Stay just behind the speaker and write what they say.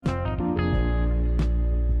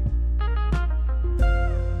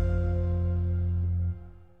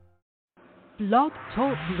Blog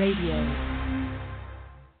Talk Radio.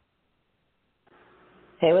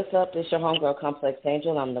 Hey, what's up? This is your homegirl, Complex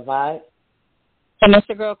Angel. I'm the Vibe. And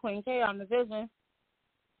Mr. Girl Queen K, I'm the Vision.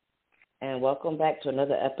 And welcome back to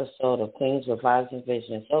another episode of Queens with Vibes and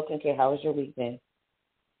Vision. So, Queen K, how was your weekend?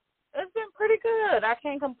 It's been pretty good. I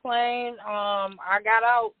can't complain. I got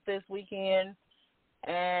out this weekend,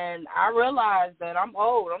 and I realized that I'm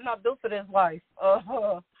old. I'm not built for this life.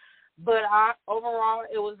 But overall,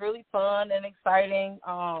 it was really fun and exciting.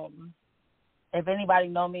 If anybody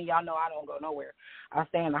know me, y'all know I don't go nowhere. I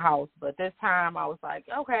stay in the house. But this time, I was like,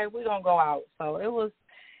 okay, we're going to go out. So it was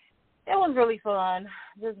really fun,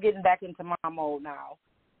 just getting back into my mode now.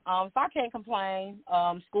 So I can't complain.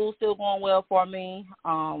 School's still going well for me.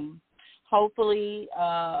 Hopefully,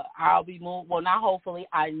 I'll be moving. Well, not hopefully.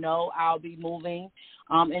 I know I'll be moving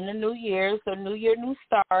in the new year. So new year, new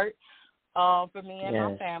start for me and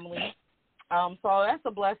my family. So that's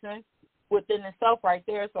a blessing within itself right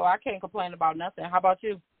there. So I can't complain about nothing. How about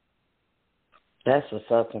you? That's what's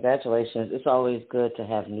up. Congratulations. It's always good to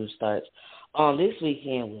have new starts. This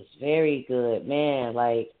weekend was very good, man.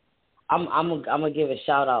 Like, I'm gonna give a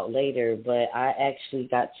shout out later, but I actually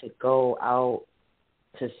got to go out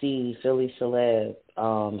to see Philly Celeb.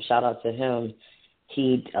 Shout out to him.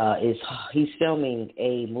 He's filming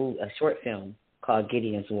a short film called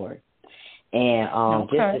Gideon's War, and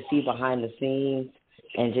just to see behind the scenes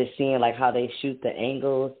and just seeing like how they shoot the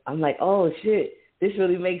angles, I'm like, oh shit, this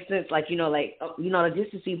really makes sense. Like, just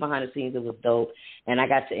to see behind the scenes, it was dope. And I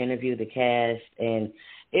got to interview the cast, and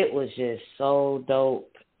it was just so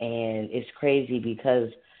dope. And it's crazy because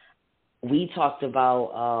we talked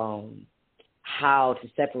about how to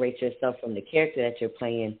separate yourself from the character that you're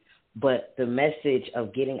playing, but the message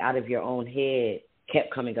of getting out of your own head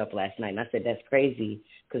kept coming up last night. And I said, that's crazy,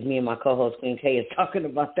 because me and my co-host Queen K is talking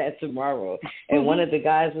about that tomorrow. And one of the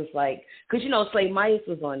guys was like, because, Slay Myers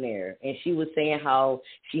was on there, and she was saying how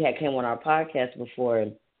she had came on our podcast before.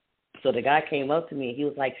 So the guy came up to me, and he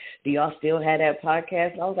was like, do y'all still have that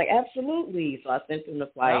podcast? And I was like, absolutely. So I sent him the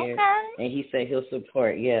flyer, and he said he'll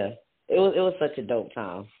support. Yeah. It was such a dope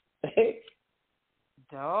time.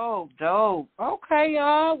 Dope. Okay,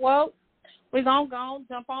 y'all. Well, we're going to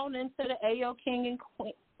jump on into the Ayo King and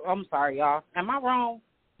Queen. I'm sorry, y'all. Am I wrong?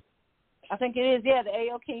 I think it is. Yeah, the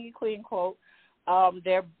Ayo King and Queen quote.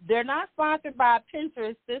 They're not sponsored by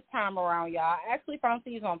Pinterest this time around, y'all. I actually found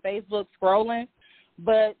these on Facebook scrolling,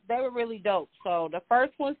 but they were really dope. So the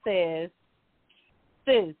first one says,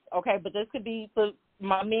 sis, okay, but this could be for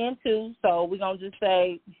my men too, so we're going to just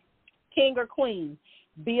say king or queen.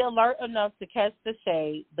 Be alert enough to catch the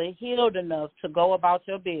shade, but healed enough to go about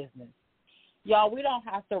your business. Y'all, we don't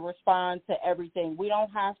have to respond to everything. We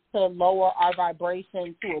don't have to lower our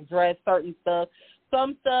vibration to address certain stuff.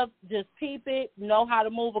 Some stuff, just peep it, know how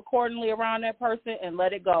to move accordingly around that person, and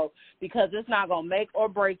let it go, because it's not going to make or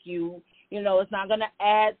break you. It's not going to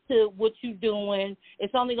add to what you're doing.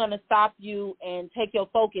 It's only going to stop you and take your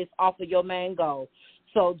focus off of your main goal.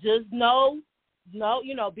 So just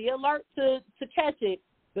be alert to catch it,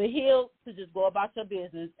 but healed to just go about your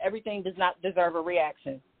business. Everything does not deserve a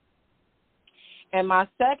reaction. And my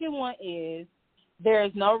second one is, there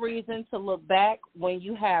is no reason to look back when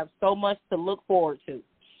you have so much to look forward to.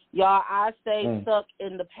 Y'all, I stay stuck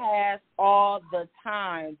in the past all the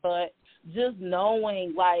time, but just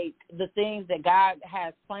knowing, like, the things that God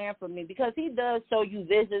has planned for me, because he does show you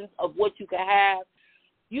visions of what you can have.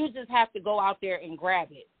 You just have to go out there and grab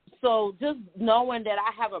it. So just knowing that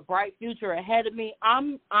I have a bright future ahead of me,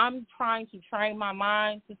 I'm trying to train my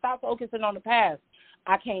mind to stop focusing on the past.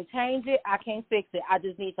 I can't change it. I can't fix it. I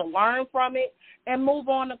just need to learn from it and move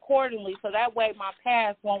on accordingly, so that way my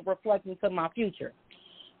past won't reflect into my future.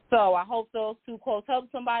 So I hope those two quotes help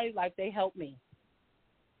somebody like they helped me.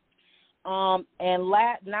 Now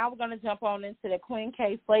we're going to jump on into the Queen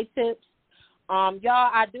K Slay Tips. Y'all,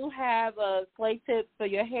 I do have a Slay Tip for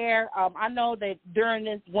your hair. I know that during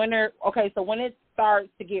this winter, so when it starts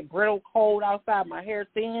to get brittle cold outside, my hair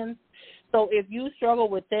thins. So if you struggle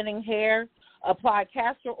with thinning hair, apply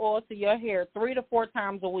castor oil to your hair 3 to 4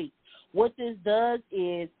 times a week. What this does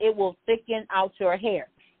is it will thicken out your hair.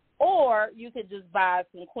 Or you could just buy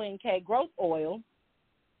some Queen K growth oil,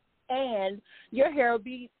 and your hair will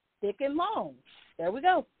be thick and long. There we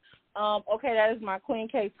go. That is my Queen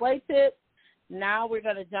K Slay Tip. Now we're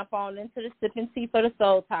going to jump on into the sipping tea for the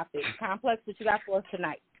soul topic. Complex, what you got for us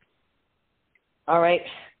tonight? All right,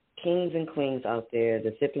 kings and queens out there,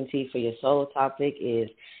 the sipping tea for your soul topic is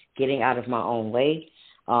getting out of my own way.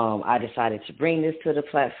 I decided to bring this to the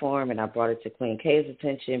platform, and I brought it to Queen K's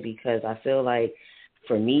attention because I feel like,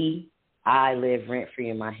 for me, I live rent-free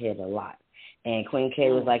in my head a lot. And Queen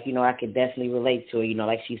K was like, I could definitely relate to it,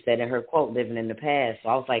 like she said in her quote, living in the past. So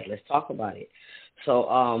I was like, let's talk about it.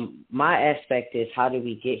 So my aspect is, how did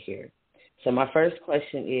we get here? So my first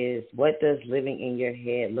question is, what does living in your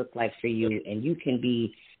head look like for you? And you can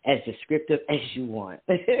be as descriptive as you want.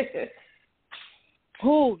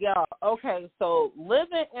 Cool, y'all. Okay, so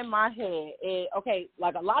living in my head is,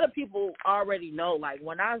 like a lot of people already know, like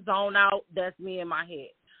when I zone out, that's me in my head.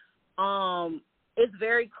 It's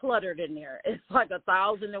very cluttered in there. It's like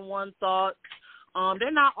 1,001 thoughts.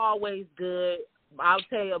 They're not always good. I'll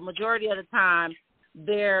tell you, a majority of the time,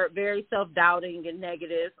 they're very self-doubting and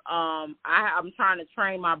negative. I'm trying to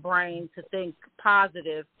train my brain to think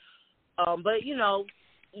positive. But,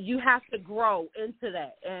 you have to grow into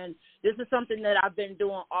that. And this is something that I've been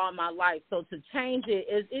doing all my life. So to change it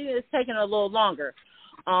is taking a little longer.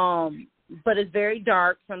 But it's very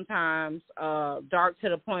dark sometimes, dark to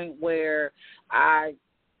the point where I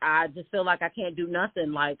just feel like I can't do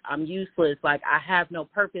nothing, like I'm useless, like I have no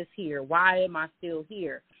purpose here. Why am I still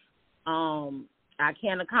here? I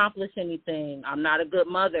can't accomplish anything. I'm not a good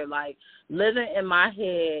mother. Like, living in my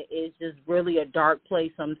head is just really a dark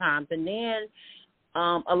place sometimes. And then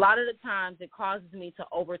a lot of the times it causes me to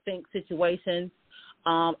overthink situations.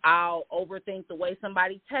 I'll overthink the way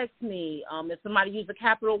somebody texts me. If somebody uses a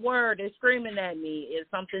capital word, they're screaming at me. If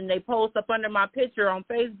something they post up under my picture on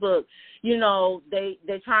Facebook,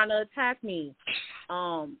 they're trying to attack me.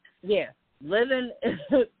 Living,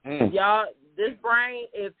 y'all, this brain,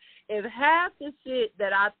 if half the shit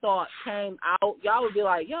that I thought came out, y'all would be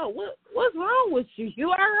like, yo, what's wrong with you?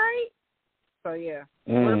 You all right? So, yeah.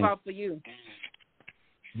 What about for you?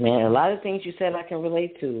 Man, a lot of things you said I can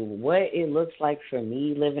relate to. What it looks like for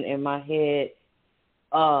me living in my head,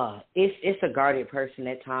 it's a guarded person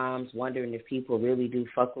at times, wondering if people really do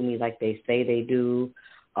fuck with me like they say they do.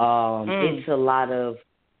 It's a lot of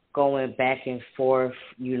going back and forth,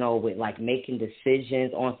 with like making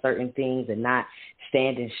decisions on certain things and not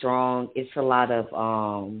standing strong. It's a lot of,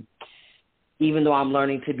 even though I'm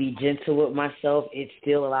learning to be gentle with myself, it's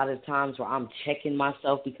still a lot of times where I'm checking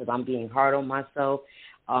myself because I'm being hard on myself.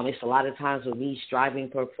 It's a lot of times with me striving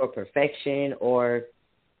for perfection, or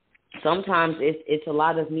sometimes it's a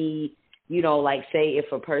lot of me, like say if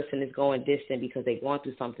a person is going distant because they're going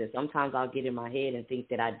through something, sometimes I'll get in my head and think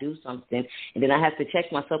that I do something, and then I have to check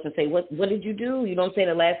myself and say, what did you do? You know what I'm saying?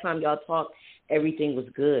 The last time y'all talked, everything was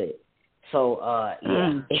good. So,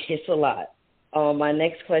 it's a lot. My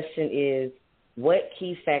next question is, what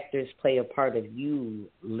key factors play a part of you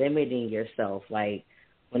limiting yourself? Like,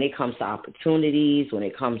 when it comes to opportunities, when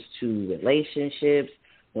it comes to relationships,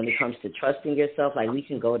 when it comes to trusting yourself, like we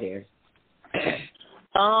can go there.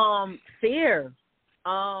 Fear.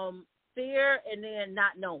 Fear and then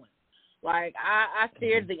not knowing. Like I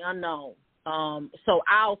fear the unknown. So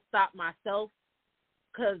I'll stop myself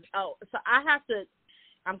because, so I have to,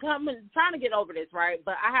 trying to get over this, right?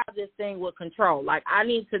 But I have this thing with control. Like I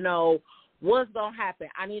need to know what's going to happen.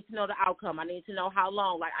 I need to know the outcome. I need to know how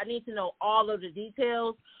long. Like, I need to know all of the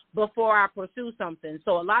details before I pursue something.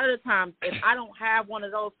 So a lot of the times, if I don't have one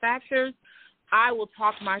of those factors, I will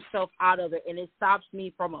talk myself out of it, and it stops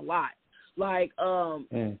me from a lot. Like,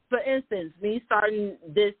 for instance, me starting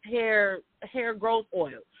this hair growth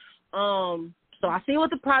oil. So I see what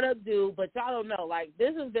the product do, but y'all don't know. Like,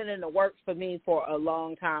 this has been in the works for me for a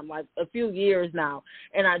long time, like a few years now,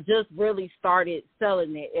 and I just really started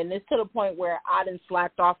selling it. And it's to the point where I done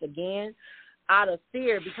slacked off again out of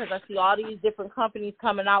fear because I see all these different companies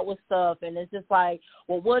coming out with stuff, and it's just like,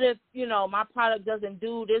 well, what if, my product doesn't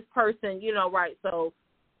do this person, right? So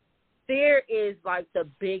fear is, like, the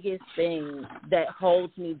biggest thing that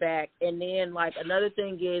holds me back. And then, like, another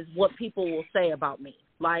thing is what people will say about me.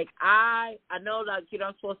 Like, I know, like,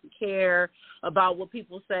 I'm supposed to care about what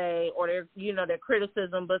people say or their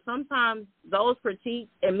criticism, but sometimes those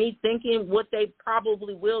critiques and me thinking what they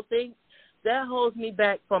probably will think, that holds me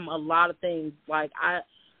back from a lot of things. Like,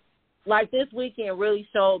 this weekend really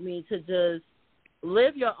showed me to just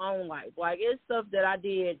live your own life. Like, it's stuff that I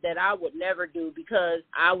did that I would never do because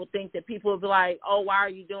I would think that people would be like, oh, why are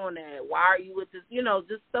you doing that? Why are you with this?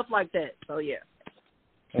 Just stuff like that. So, yeah.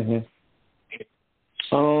 Mm-hmm.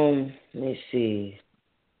 Let me see.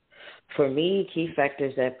 For me, key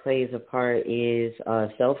factors that plays a part is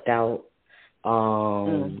self-doubt,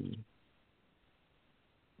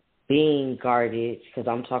 being guarded, because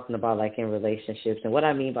I'm talking about like in relationships. And what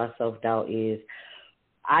I mean by self-doubt is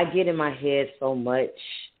I get in my head so much.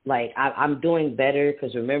 Like, I'm doing better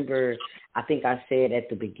because remember, I think I said at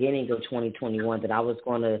the beginning of 2021 that I was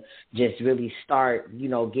going to just really start,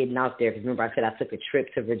 getting out there. Because remember, I said I took a trip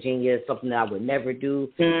to Virginia, something that I would never do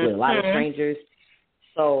with a lot of strangers.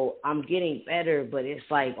 So I'm getting better, but it's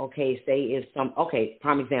like, okay,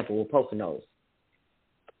 prime example with Poconos.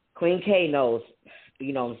 Queen K knows,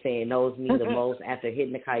 you know what I'm saying, knows me the most. After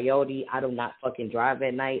hitting the Coyote, I do not fucking drive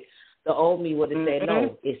at night. The old me would have said,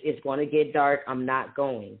 no, it's going to get dark. I'm not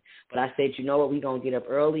going. But I said, you know what, we going to get up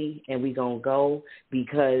early and we going to go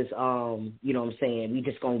because, you know what I'm saying, we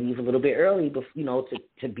just going to leave a little bit early, but, you know,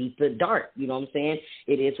 to beat the dark. You know what I'm saying?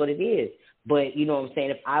 It is what it is. But, you know what I'm saying,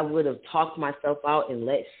 if I would have talked myself out and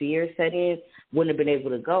let fear set in, wouldn't have been able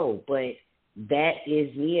to go. But that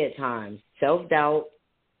is me at times. Self-doubt,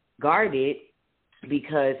 guarded,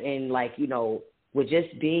 because with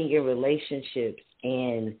just being in relationships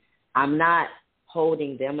and I'm not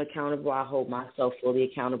holding them accountable. I hold myself fully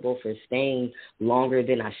accountable for staying longer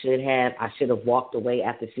than I should have. I should have walked away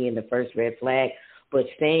after seeing the first red flag, but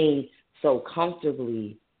staying so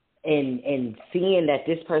comfortably and seeing that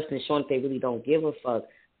this person is showing that they really don't give a fuck,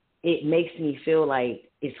 it makes me feel like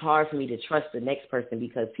it's hard for me to trust the next person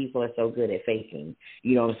because people are so good at faking.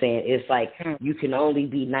 You know what I'm saying? It's like you can only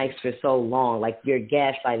be nice for so long. Like you're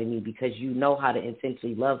gaslighting me because you know how to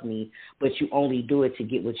intensely love me, but you only do it to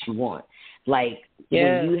get what you want. Like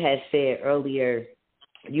when you had said earlier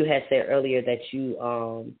that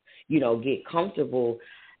you get comfortable.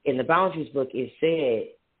 In the Boundaries book, it said,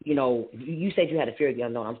 you said you had a fear of the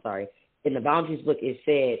unknown. I'm sorry. In the Boundaries book, it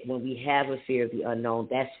said when we have a fear of the unknown,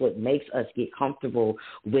 that's what makes us get comfortable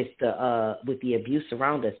with the abuse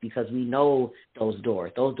around us because we know those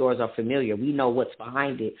doors. Those doors are familiar. We know what's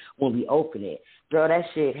behind it when we open it. Bro, that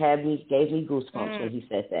shit gave me goosebumps when he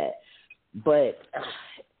said that. But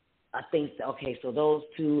I think, okay, so those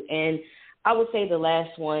two. And I would say the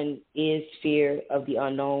last one is fear of the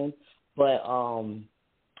unknown. But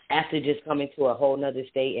after just coming to a whole nother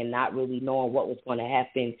state and not really knowing what was going to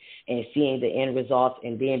happen and seeing the end results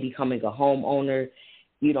and then becoming a homeowner,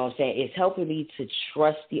 you know what I'm saying, it's helping me to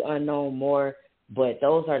trust the unknown more, but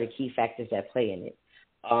those are the key factors that play in it.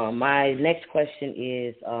 My next question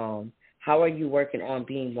is, how are you working on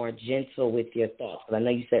being more gentle with your thoughts? Because I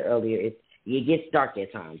know you said earlier it gets dark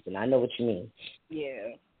at times, and I know what you mean.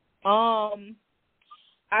 Yeah.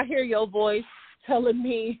 I hear your voice telling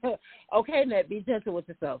me, okay, Nat, be gentle with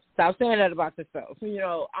yourself. Stop saying that about yourself.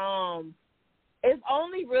 It's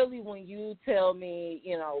only really when you tell me,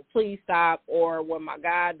 please stop, or when my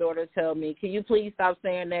goddaughter tell me, can you please stop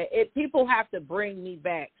saying that? People have to bring me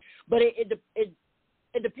back. But it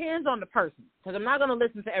depends on the person, because I'm not going to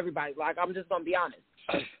listen to everybody. Like, I'm just going to be honest.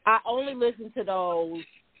 I only listen to those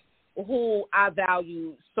who I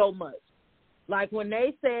value so much. Like when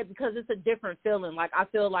they said, because it's a different feeling, like I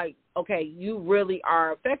feel like, okay, you really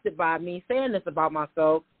are affected by me saying this about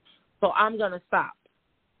myself, so I'm going to stop.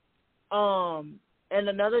 And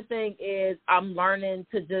another thing is I'm learning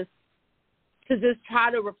to just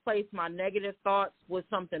try to replace my negative thoughts with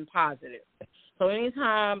something positive. So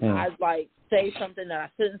anytime I say something that I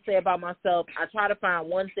shouldn't say about myself, I try to find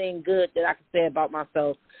one thing good that I can say about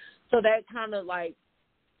myself. So that kind of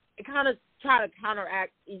try to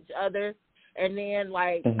counteract each other. And then,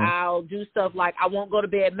 I'll do stuff like I won't go to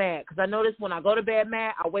bed mad. Because I notice when I go to bed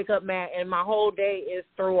mad, I wake up mad, and my whole day is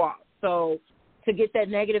thrown off. So to get that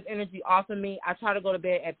negative energy off of me, I try to go to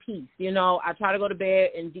bed at peace. I try to go to bed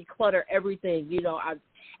and declutter everything.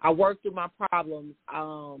 I work through my problems.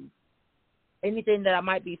 Anything that I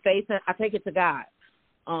might be facing, I take it to God.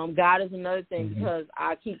 God is another thing because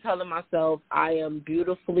I keep telling myself I am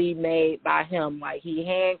beautifully made by him. Like he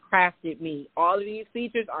handcrafted me. All of these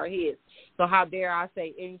features are his. So how dare I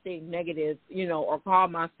say anything negative, or call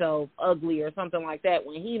myself ugly or something like that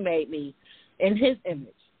when he made me in his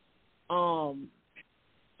image.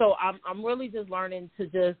 So I'm really just learning to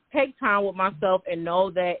just take time with myself and know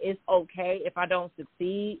that it's okay if I don't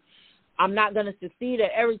succeed. I'm not going to succeed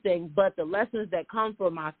at everything, but the lessons that come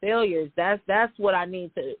from my failures, that's what I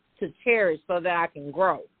need to cherish so that I can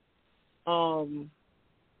grow. And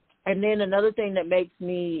then another thing that's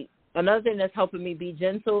helping me be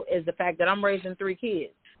gentle is the fact that I'm raising 3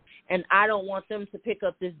 kids, and I don't want them to pick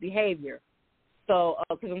up this behavior. So,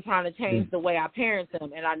 because I'm trying to change the way I parent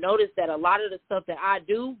them, and I noticed that a lot of the stuff that I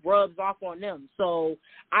do rubs off on them. So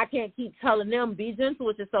I can't keep telling them, be gentle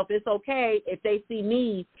with yourself. It's okay if they see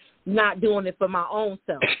me not doing it for my own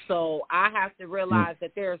self. So I have to realize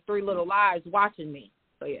that there's 3 little lives watching me.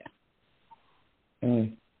 So, yeah.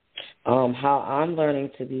 How I'm learning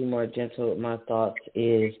to be more gentle with my thoughts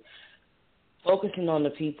is focusing on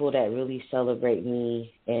the people that really celebrate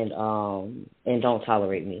me and don't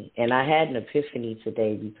tolerate me. And I had an epiphany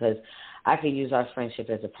today because I could use our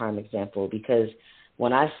friendship as a prime example, because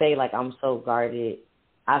when I say I'm so guarded,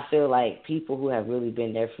 I feel like people who have really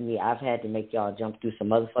been there for me, I've had to make y'all jump through some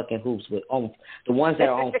motherfucking hoops with the ones that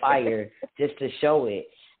are on fire just to show it.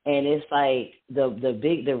 And it's like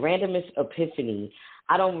the randomest epiphany.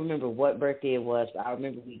 I don't remember what birthday it was, but I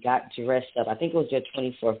remember we got dressed up. I think it was your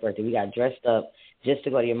 24th birthday. We got dressed up just to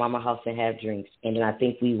go to your mama's house and have drinks. And then I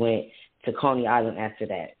think we went to Coney Island after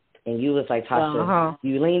that. And you was like, Tasha,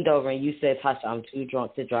 you leaned over and you said, Tasha, I'm too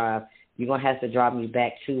drunk to drive. You're going to have to drive me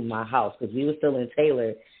back to my house, because we were still in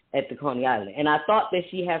Taylor at the Coney Island. And I thought that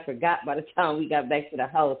she had forgot by the time we got back to the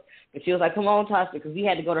house. But she was like, come on, Tasha, because we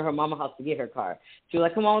had to go to her mama's house to get her car. She was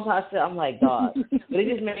like, come on, Tasha. I'm like, dog. But it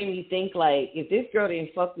just made me think, like, if this girl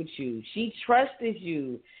didn't fuck with you, she trusted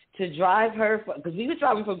you to drive her, because we were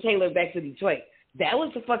driving from Taylor back to Detroit. That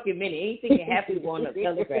was the fucking minute. Anything can happen going up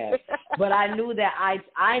Telegraph. But I knew that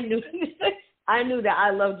I knew I knew that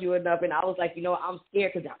I loved you enough, and I was like, you know what, I'm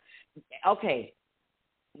scared because okay.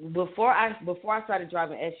 Before I started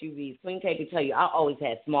driving SUVs, Queen K can tell you I always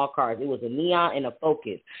had small cars. It was a Neon and a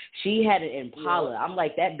Focus. She had an Impala. I'm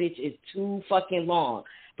like, that bitch is too fucking long.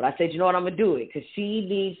 But I said, you know what, I'm gonna do it because she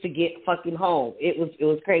needs to get fucking home. It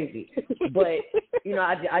was crazy, but you know,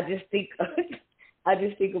 I just think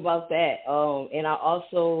about that. And I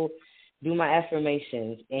also do my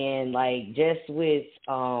affirmations, and like just with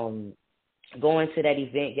going to that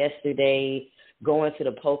event yesterday, going to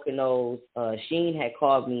the Poconos, Sheen had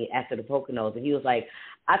called me after the Poconos, and he was like,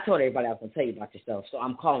 I told everybody I was going to tell you about yourself, so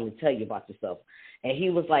I'm calling to tell you about yourself. And he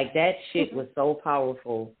was like, that shit was so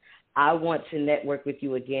powerful. I want to network with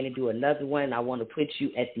you again and do another one. I want to put you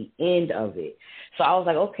at the end of it. So I was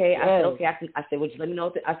like, okay. I said, okay. I said, well, just let me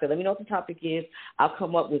know. Let me know what the topic is. I'll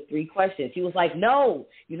come up with 3 questions. He was like, no,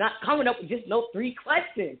 you're not coming up with just no 3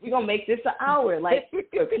 questions. We're going to make this an hour. Like,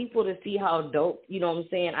 for people to see how dope, you know what I'm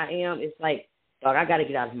saying, I am, it's like, dog, I got to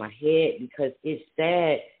get out of my head because it's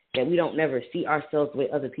sad that we don't never see ourselves the way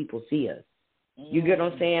other people see us. You get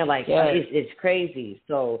what I'm saying? Like, it's crazy.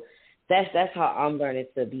 So that's how I'm learning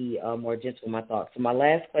to be more gentle with my thoughts. So my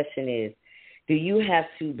last question is, do you have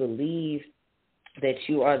to believe that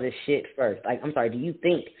you are the shit first? Like, I'm sorry, do you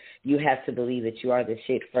think you have to believe that you are the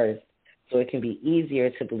shit first so it can be easier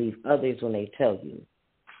to believe others when they tell you?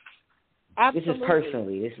 Absolutely. This is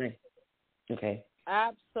personally. Okay.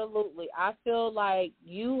 Absolutely. I feel like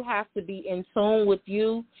you have to be in tune with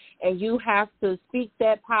you, and you have to speak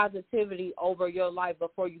that positivity over your life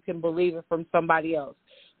before you can believe it from somebody else.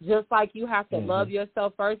 Just like you have to love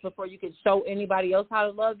yourself first before you can show anybody else how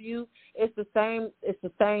to love you. It's the same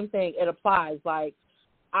thing. It applies. Like,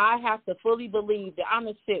 I have to fully believe that I'm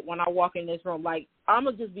a shit when I walk in this room. Like, I'm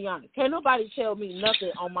going to just be honest. Can't nobody tell me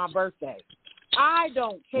nothing on my birthday. I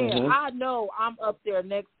don't care. I know I'm up there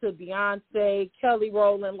next to Beyonce, Kelly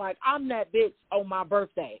Rowland. Like, I'm that bitch on my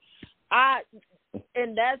birthday. That's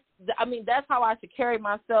how I should carry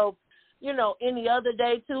myself, you know, any other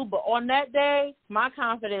day too. But on that day, my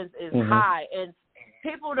confidence is high. And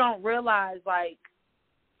people don't realize, like,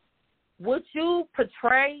 what you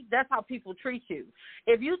portray, that's how people treat you.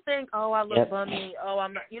 If you think, oh, I look bummy, oh,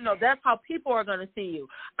 I'm not, you know, that's how people are going to see you.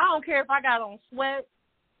 I don't care if I got on sweat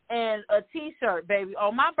and a T-shirt, baby.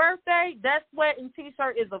 On my birthday, that sweat and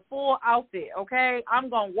T-shirt is a full outfit, okay? I'm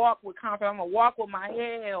going to walk with confidence. I'm going to walk with my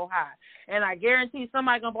head held high. And I guarantee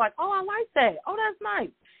somebody's going to be like, oh, I like that. Oh, that's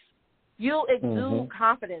nice. You exude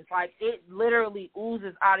confidence. Like, it literally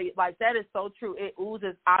oozes out of you. Like, that is so true. It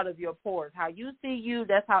oozes out of your pores. How you see you,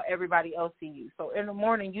 that's how everybody else see you. So in the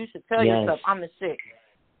morning, you should tell yourself, I'm the shit.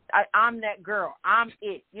 I'm that girl. I'm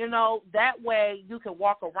it. You know, that way you can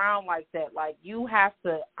walk around like that. Like, you have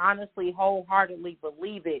to honestly, wholeheartedly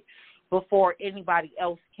believe it before anybody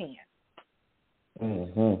else can.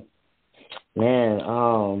 Man,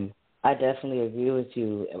 I definitely agree with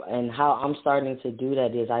you. And how I'm starting to do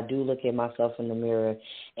that is I do look at myself in the mirror.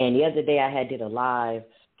 And the other day I did a live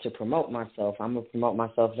to promote myself. I'm going to promote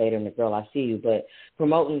myself later in the Girl I See You, but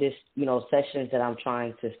promoting this, you know, sessions that I'm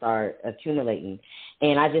trying to start accumulating.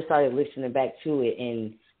 And I just started listening back to it,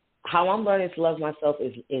 and how I'm learning to love myself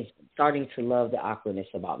is starting to love the awkwardness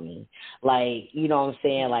about me. Like, you know what I'm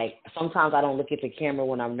saying? Like, sometimes I don't look at the camera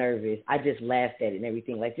when I'm nervous. I just laugh at it and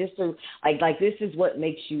everything. Like, just to, like this is what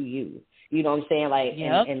makes you you. You know what I'm saying? Like,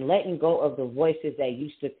 and letting go of the voices that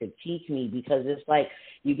used to critique me, because it's like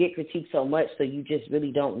you get critiqued so much, so you just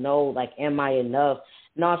really don't know, like, am I enough?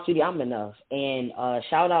 No, Sweetie, I'm enough. And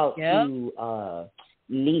shout out to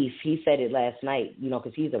Neef. He said it last night, you know,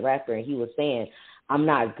 because he's a rapper, and he was saying, I'm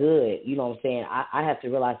not good. You know what I'm saying? I have to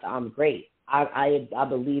realize that I'm great. I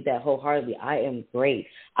believe that wholeheartedly. I am great.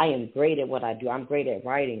 I am great at what I do. I'm great at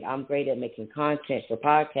writing. I'm great at making content for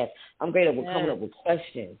podcasts. I'm great at coming up with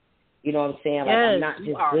questions. You know what I'm saying? Like, I'm not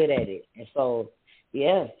just good at it. And so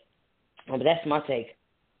yeah. But that's my take.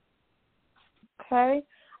 Okay.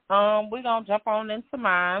 We're going to jump on into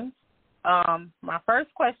mine. My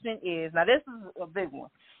first question is, now this is a big one,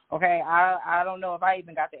 okay? I don't know if I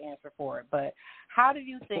even got the answer for it, but how do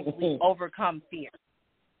you think we overcome fear?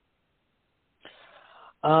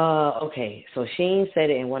 Okay, so Sheen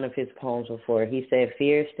said it in one of his poems before. He said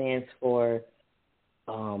fear stands for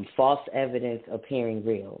false evidence appearing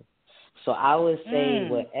real. So I would say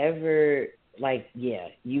whatever, like, yeah,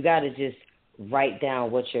 you got to just write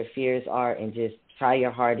down what your fears are and just try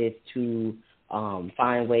your hardest to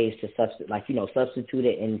find ways to substitute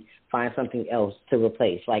it and find something else to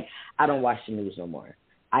replace. Like, I don't watch the news no more.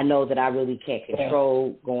 I know that I really can't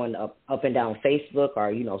control going up and down Facebook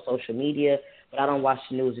or, social media, but I don't watch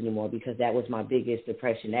the news anymore because that was my biggest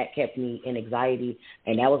depression. That kept me in anxiety,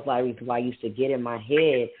 and that was why I used to get in my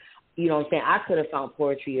head. You know what I'm saying? I could have found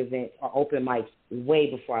poetry events or open mics way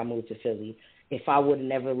before I moved to Philly if I would have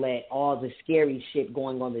never let all the scary shit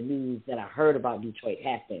going on the news that I heard about Detroit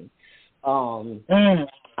happen.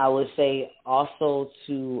 I would say also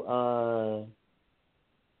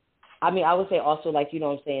like,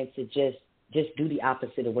 to just do the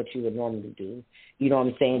opposite of what you would normally do. You know what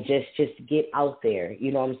I'm saying? Just get out there.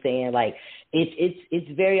 You know what I'm saying? Like,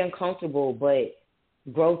 it's very uncomfortable, but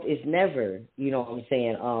growth is never,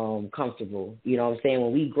 comfortable. You know what I'm saying?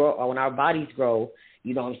 When we grow, or when our bodies grow,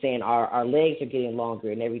 our legs are getting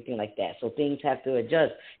longer and everything like that. So things have to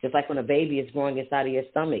adjust. Just like when a baby is growing inside of your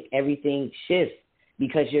stomach, everything shifts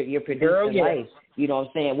because you're producing life. You know what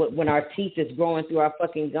I'm saying? When our teeth is growing through our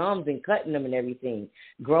fucking gums and cutting them and everything,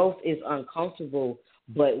 growth is uncomfortable.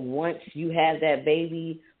 But once you have that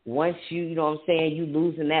baby, once you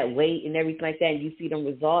losing that weight and everything like that, and you see them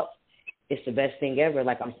results, it's the best thing ever.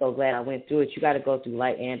 Like, I'm so glad I went through it. You got to go through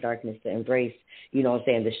light and darkness to embrace,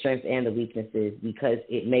 the strengths and the weaknesses, because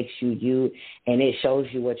it makes you, and it shows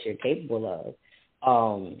you what you're capable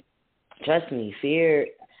of. Trust me, fear,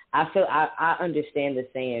 I understand the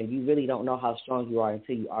saying, you really don't know how strong you are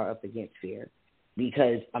until you are up against fear.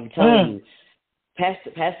 Because I'm telling you,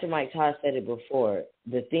 Pastor Mike Todd said it before,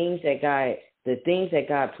 the things that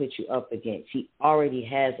God puts you up against, he already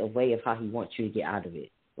has a way of how he wants you to get out of it.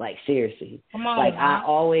 Like, seriously. Come on, like, I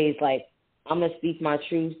always, I'm going to speak my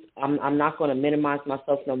truth. I'm not going to minimize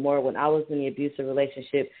myself no more. When I was in the abusive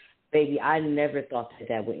relationship, baby, I never thought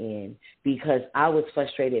that would end because I was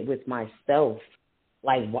frustrated with myself.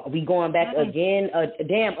 Like, we going back again?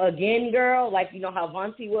 Again, girl? Like, how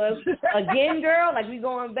Vontae was? Again, girl? Like, we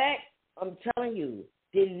going back? I'm telling you,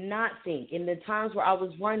 did not think. In the times where I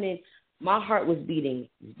was running, my heart was beating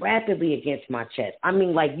rapidly against my chest. I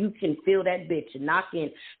mean, like, you can feel that bitch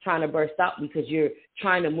knocking, trying to burst out because you're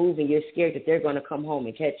trying to move and you're scared that they're going to come home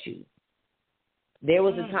and catch you. There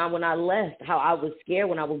was a time when I left, how I was scared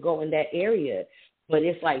when I would go in that area. But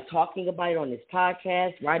it's like talking about it on this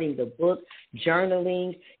podcast, writing the book,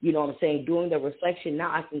 journaling, doing the reflection.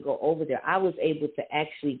 Now I can go over there. I was able to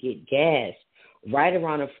actually get gas right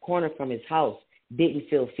around the corner from his house, didn't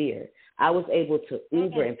feel fear. I was able to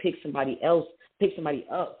Uber and pick somebody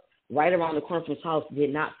up right around the corner from his house,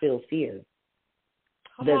 did not feel fear.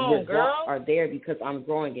 The results are there because I'm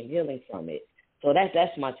growing and healing from it. So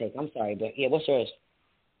that's my take. I'm sorry, but yeah, what's yours?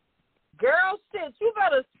 Girl, shit, you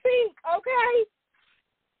better speak, okay?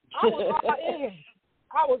 I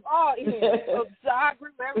was all in. So I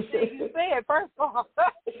agree with everything you said, first off.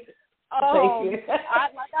 Like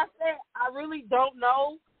I said, I really don't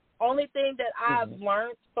know. Only thing that I've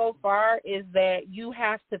learned so far is that you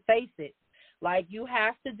have to face it. Like, you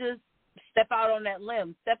have to just step out on that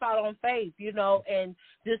limb, step out on faith, and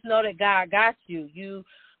just know that God got you.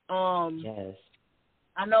 Yes.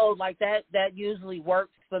 I know, like, that usually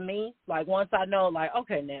works for me. Like, once I know, like,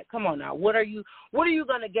 okay, Nat, come on now. What are you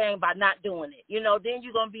going to gain by not doing it? Then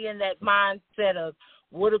you're going to be in that mindset of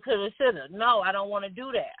woulda, coulda, shoulda. No, I don't want to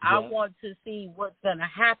do that. Yeah. I want to see what's going to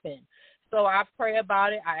happen. So I pray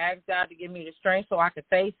about it. I ask God to give me the strength so I can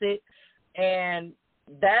face it. And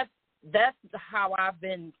that's how I've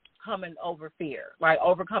been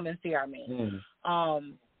overcoming fear, I mean.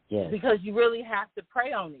 Yes. Because you really have to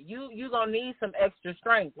pray on it. You're going to need some extra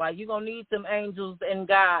strength. Like, you're going to need some angels and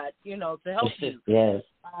God, to help you. Yes.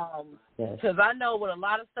 Because I know with a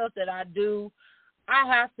lot of stuff that I do, I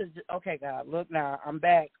have to, okay, God, look now, I'm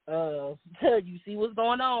back. You see what's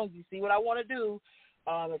going on. You see what I want to do.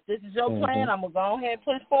 If this is your plan, I'm going to go ahead and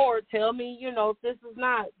push forward. Tell me, if this is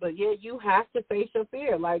not. But, yeah, you have to face your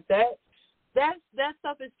fear. Like, that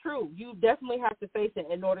stuff is true. You definitely have to face it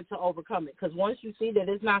in order to overcome it. Because once you see that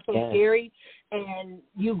it's not so scary and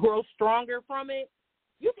you grow stronger from it,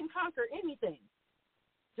 you can conquer anything.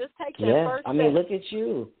 Just take that first step. I mean, look at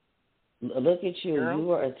you. Look at you. Girl. You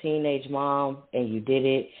were a teenage mom and you did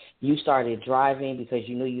it. You started driving because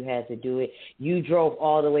you knew you had to do it. You drove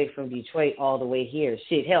all the way from Detroit all the way here.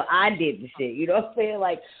 Shit, hell, I did the shit. You know what I'm saying?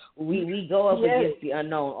 Like, we go up against the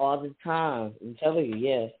unknown all the time. I'm telling you,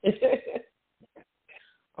 yeah.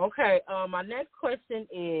 Okay, my next question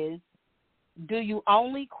is, do you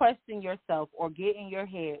only question yourself or get in your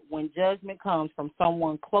head when judgment comes from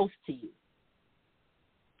someone close to you?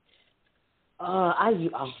 I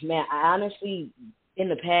honestly, in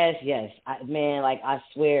the past, yes. I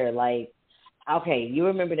swear, like, okay, you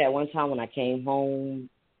remember that one time when I came home,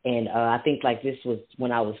 and I think, like, this was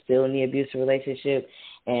when I was still in the abusive relationship,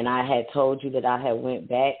 and I had told you that I had went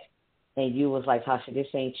back, and you was like, Tasha, this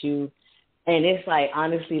ain't you. And it's like,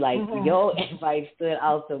 honestly, like, your advice stood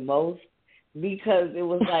out the most because it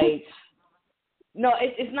was like, no,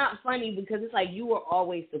 it's not funny because it's like you were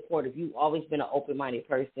always supportive. You've always been an open-minded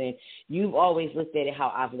person. You've always looked at it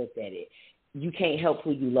how I've looked at it. You can't help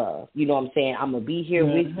who you love. You know what I'm saying? I'm going to be here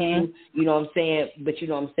with you. You know what I'm saying? But you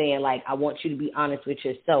know what I'm saying? Like, I want you to be honest with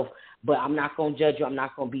yourself, but I'm not going to judge you. I'm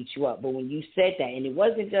not going to beat you up. But when you said that, and it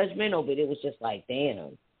wasn't judgmental, but it was just like,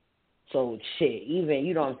 damn. So, shit, even,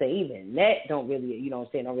 you know what I'm saying, even that don't really, you know what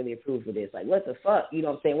I'm saying, don't really approve of this. Like, what the fuck? You know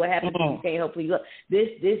what I'm saying? What happens if you can't help who you love?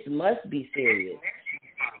 This must be serious.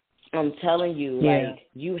 I'm telling you, like,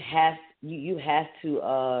 you have to,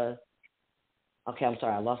 okay, I'm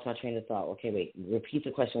sorry, I lost my train of thought. Okay, wait, repeat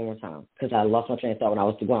the question one more time, because I lost my train of thought when I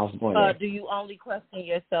was going there. Do you only question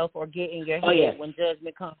yourself or get in your head when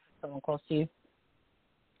judgment comes from someone close to you?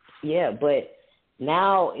 Yeah, but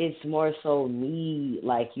now it's more so me,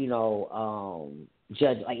 like, you know,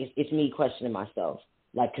 judge. Like, it's me questioning myself.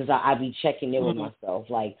 Like, because I be checking in with myself.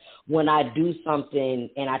 Like, when I do something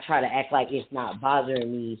and I try to act like it's not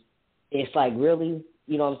bothering me, it's like, really?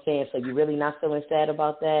 You know what I'm saying? So you really not feeling sad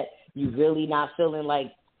about that? You really not feeling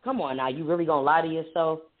like, come on now, you really going to lie to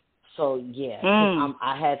yourself? So, yeah,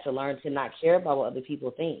 I had to learn to not care about what other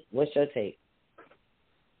people think. What's your take?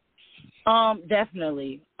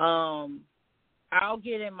 Definitely. I'll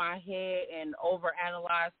get in my head and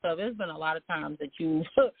overanalyze stuff. There's been a lot of times that you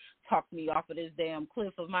talked me off of this damn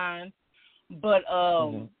cliff of mine. But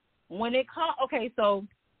when it comes, okay, so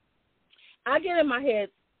I get in my head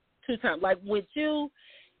 2 times. Like with you,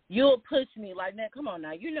 you'll push me like, Nat, come on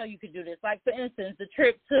now, you know you can do this. Like, for instance, the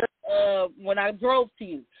trip to when I drove to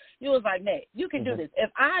you, you was like, Nat, you can do this.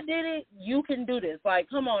 If I did it, you can do this. Like,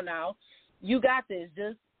 come on now, you got this.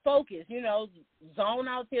 Just focus, you know, zone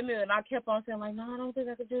out to me. And I kept on saying, like, no, I don't think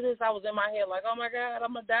I could do this. I was in my head like, oh, my God,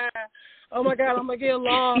 I'm going to die. Oh, my God, I'm going to get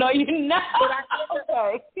lost. No, you're not.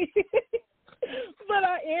 But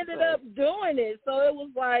I ended up doing it. So it was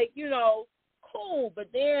like, you know, cool. But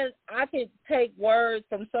then I could take words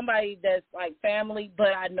from somebody that's like family,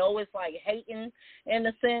 but I know it's like hating in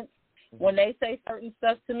a sense when they say certain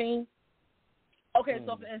stuff to me. Okay,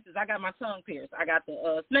 so for instance, I got my tongue pierced. I got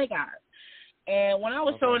the snake eyes. And when I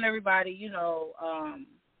was showing everybody, you know,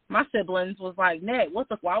 my siblings was like, Ned,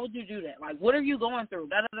 why would you do that? Like, what are you going through?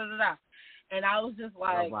 Da, da, da, da, da. And I was just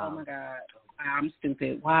like, oh, my God, I'm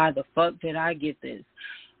stupid. Why the fuck did I get this?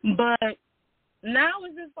 But now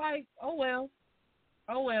it's just like, oh, well.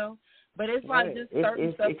 But it's like just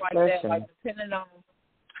certain stuff like that, like depending on,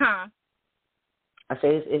 I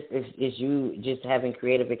say it's you just having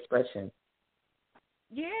creative expression.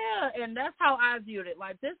 Yeah, and that's how I viewed it.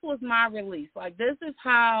 Like, this was my release. Like, this is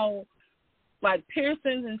how, like,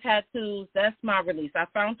 piercings and tattoos, that's my release. I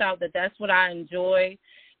found out that that's what I enjoy,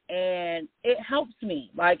 and it helps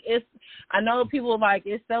me. Like, I know people like,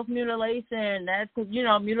 it's self-mutilation. That's, you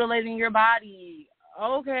know, mutilating your body.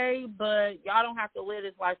 Okay, but y'all don't have to live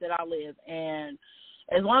this life that I live. And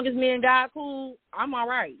as long as me and God cool, I'm all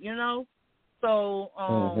right, you know? So,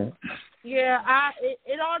 yeah,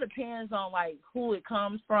 it all depends on, like, who it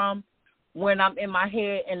comes from when I'm in my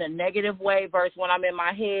head in a negative way versus when I'm in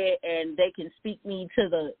my head and they can speak me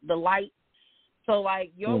to the light. So,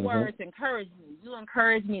 like, your words encourage me. You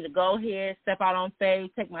encourage me to go ahead, step out on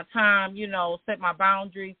faith, take my time, you know, set my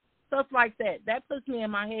boundaries, stuff like that. That puts me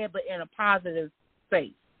in my head, but in a positive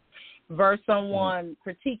space versus someone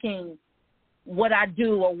critiquing what I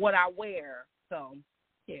do or what I wear. So,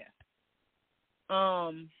 yeah.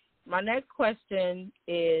 My next question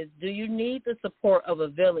is, do you need the support of a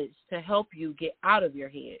village to help you get out of your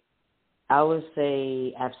head? I would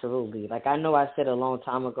say absolutely. Like, I know I said a long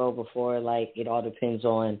time ago before, like, it all depends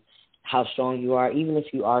on how strong you are. Even if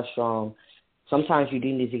you are strong, sometimes you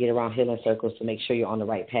do need to get around healing circles to make sure you're on the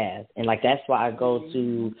right path. And, like, that's why I go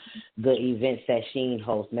to the events that Sheen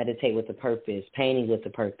hosts, Meditate with the Purpose, Painting with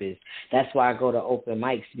the Purpose. That's why I go to open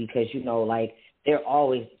mics because, you know, like,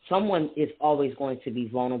 someone is always going to be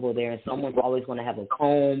vulnerable there, and someone's always going to have a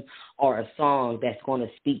poem or a song that's going to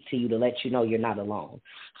speak to you to let you know you're not alone.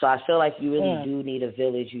 So I feel like you really do need a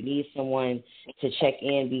village. You need someone to check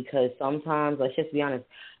in, because sometimes, let's just be honest,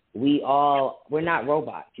 we're not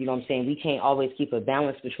robots. You know what I'm saying? We can't always keep a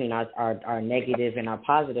balance between our negative and our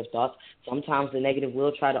positive thoughts. Sometimes the negative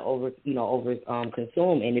will try to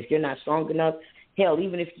consume, and if you're not strong enough, hell,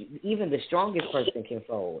 even the strongest person can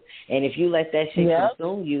fold. And if you let that shit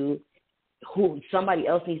consume you, somebody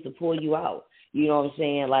else needs to pull you out. You know what I'm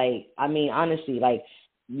saying? Like, I mean, honestly, like,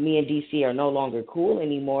 me and DC are no longer cool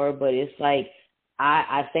anymore, but it's like,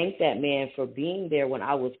 I thank that man for being there when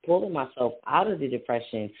I was pulling myself out of the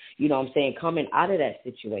depression, you know what I'm saying, coming out of that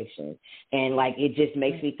situation. And, like, it just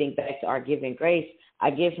makes me think back to our giving grace.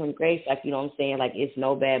 I give him grace, like, you know what I'm saying, like, it's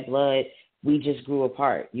no bad blood. We just grew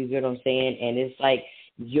apart. You get what I'm saying? And it's like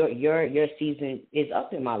your season is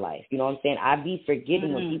up in my life. You know what I'm saying? I be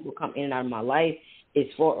forgetting when people come in and out of my life,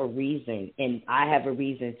 it's for a reason. And I have a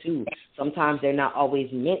reason, too. Sometimes they're not always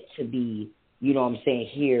meant to be, you know what I'm saying,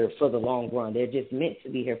 here for the long run. They're just meant to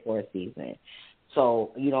be here for a season.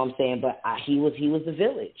 So, you know what I'm saying, but he was a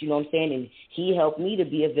village, you know what I'm saying, and he helped me to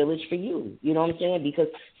be a village for you, you know what I'm saying, because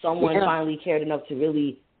someone finally cared enough to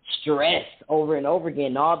really stress over and over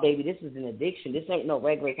again, no, baby, this is an addiction. This ain't no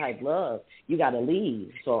regular type love. You got to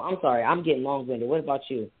leave. So I'm sorry, I'm getting long-winded. What about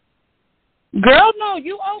you? Girl, no,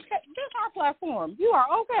 you okay. This is our platform. You are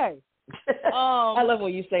okay. I love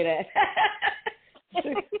when you say that.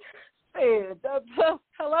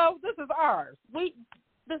 Hello, this is ours.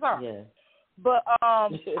 This is ours. Yeah. But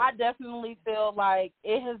I definitely feel like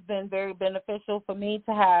it has been very beneficial for me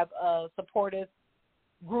to have a supportive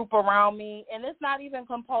group around me, and it's not even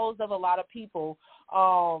composed of a lot of people.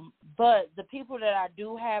 But the people that I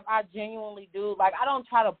do have, I genuinely do. Like, I don't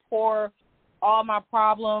try to pour all my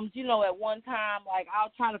problems, you know, at one time. Like,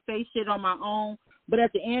 I'll try to face shit on my own. But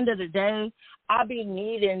at the end of the day, I be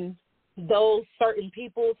needing those certain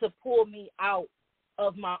people to pull me out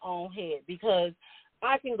of my own head, because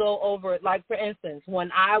I can go over it. Like, for instance,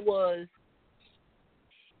 when I was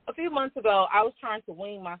a few months ago, I was trying to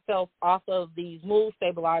wean myself off of these mood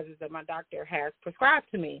stabilizers that my doctor has prescribed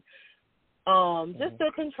to me, just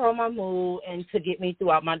to control my mood and to get me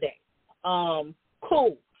throughout my day.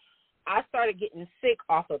 Cool. I started getting sick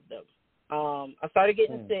off of them. I started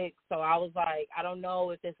getting sick, so I was like, I don't know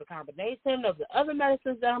if it's a combination of the other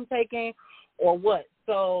medicines that I'm taking or what.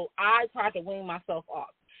 So I tried to wean myself off,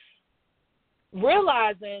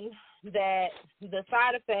 realizing that the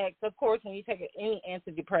side effects, of course, when you take any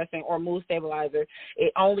antidepressant or mood stabilizer,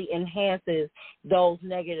 it only enhances those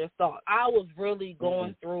negative thoughts. I was really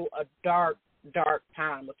going through a dark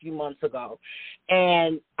time a few months ago,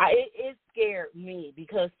 and it scared me,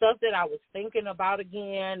 because stuff that I was thinking about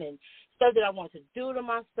again and stuff that I wanted to do to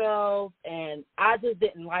myself, and I just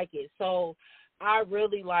didn't like it. So I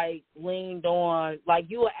really, like, leaned on, like,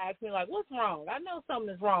 you would ask me, like, what's wrong? I know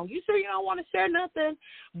something is wrong. You sure you don't want to share nothing?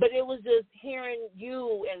 But it was just hearing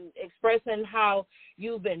you and expressing how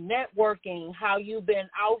you've been networking, how you've been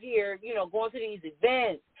out here, you know, going to these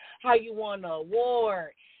events, how you won an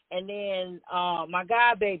award. And then my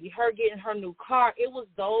god baby, her getting her new car. It was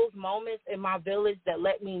those moments in my village that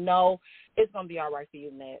let me know it's going to be all right for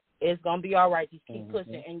you, Nat. It's going to be all right. Just keep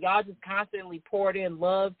pushing. And y'all just constantly poured in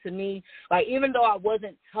love to me. Like, even though I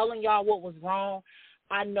wasn't telling y'all what was wrong,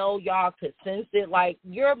 I know y'all could sense it. Like,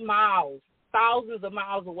 you're miles, thousands of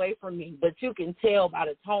miles away from me, but you can tell by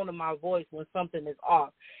the tone of my voice when something is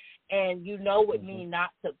off. And you know what mean not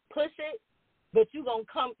to push it, but you're going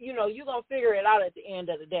to come, you know, you're going to figure it out at the end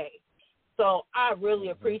of the day. So I really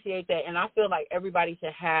appreciate that, and I feel like everybody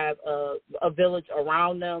should have a village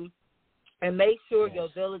around them, and make sure your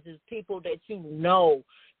village is people that you know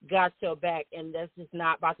got your back, and that's just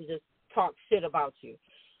not about to just talk shit about you.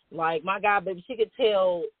 Like, my god baby, she could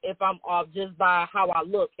tell if I'm off just by how I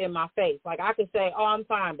look in my face. Like, I could say, oh, I'm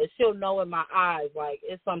fine, but she'll know in my eyes, like,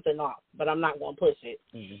 it's something off, but I'm not going to push it.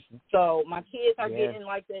 So my kids are getting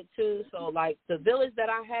like that, too. So, like, the village that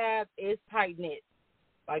I have is tight-knit.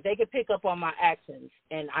 Like, they can pick up on my actions,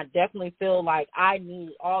 and I definitely feel like I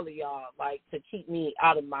need all of y'all, like, to keep me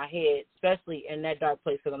out of my head, especially in that dark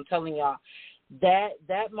place, because I'm telling y'all,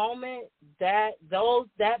 that moment, that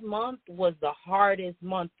month was the hardest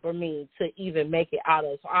month for me to even make it out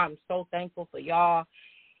of. So I'm so thankful for y'all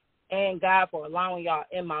and God for allowing y'all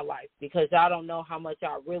in my life, because y'all don't know how much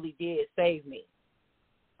y'all really did save me.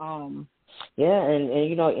 Yeah, and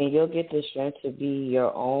you know, and you'll get the strength to be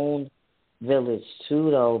your own village too,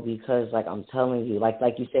 though, because, like, I'm telling you, like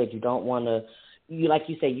you said, you don't want to, you like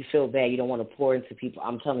you say, you feel bad. You don't want to pour into people.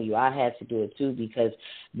 I'm telling you, I had to do it too because,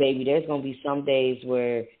 baby, there's gonna be some days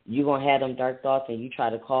where you're gonna have them dark thoughts and you try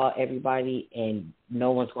to call everybody and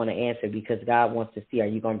no one's gonna answer because God wants to see, are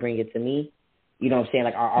you gonna bring it to me? You know what I'm saying?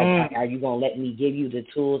 Like, are you gonna let me give you the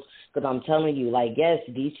tools? Because I'm telling you, like, yes,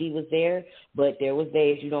 DC was there, but there was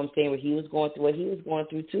days, you know what I'm saying, where he was going through what he was going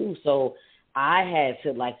through too. So I had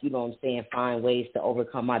to, like, you know what I'm saying, find ways to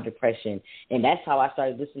overcome my depression. And that's how I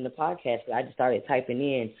started listening to podcasts. I just started typing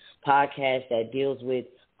in podcasts that deals with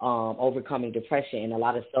overcoming depression, and a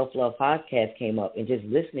lot of self-love podcasts came up. And just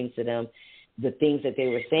listening to them, the things that they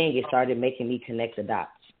were saying, it started making me connect the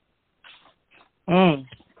dots.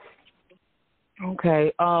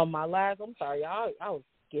 Okay. I'm sorry, y'all. I was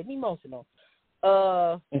getting emotional.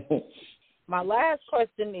 My last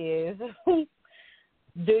question is,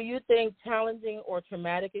 do you think challenging or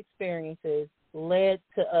traumatic experiences led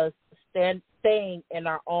to us standing in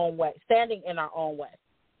our own way?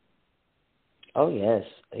 Oh, yes.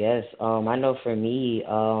 I know for me,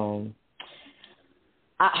 I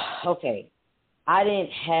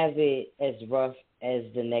didn't have it as rough as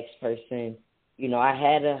the next person. You know, I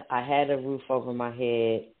had a roof over my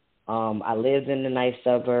head. I lived in the nice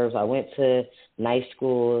suburbs. I went to nice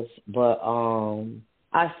schools, but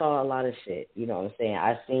I saw a lot of shit, you know what I'm saying?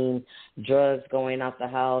 I seen drugs going out the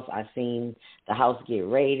house. I seen the house get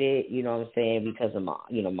raided, you know what I'm saying, because of my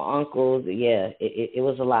uncles. Yeah, it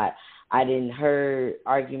was a lot. I didn't heard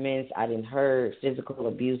arguments. I didn't heard physical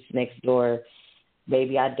abuse next door.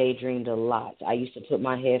 Baby, I daydreamed a lot. I used to put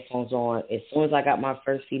my headphones on. As soon as I got my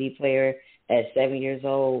first CD player at 7 years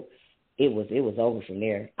old, it was over from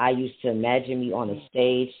there. I used to imagine me on a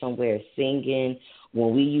stage somewhere singing.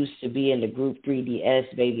 When we used to be in the group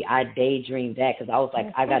 3DS, baby, I daydreamed that because I was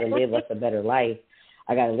like, I got to live us a better life.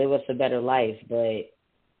 But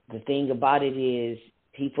the thing about it is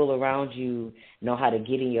people around you know how to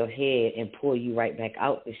get in your head and pull you right back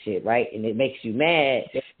out the shit, right? And it makes you mad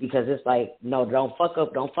because it's like, no, don't fuck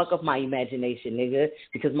up my imagination, nigga,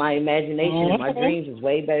 because my imagination and my dreams is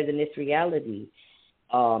way better than this reality.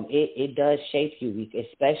 It does shape you,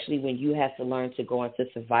 especially when you have to learn to go into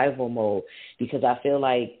survival mode, because I feel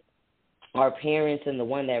like our parents and the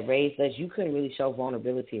one that raised us, you couldn't really show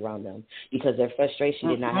vulnerability around them because their frustration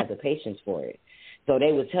did not have the patience for it. So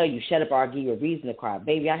they would tell you, shut up or I'll give you a reason to cry.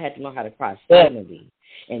 Baby, I had to learn how to cry silently.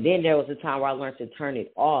 And then there was a time where I learned to turn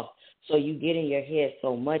it off. So you get in your head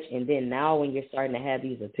so much, and then now when you're starting to have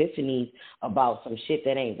these epiphanies about some shit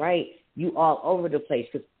that ain't right, you all over the place.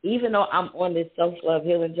 Because even though I'm on this self-love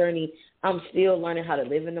healing journey, I'm still learning how to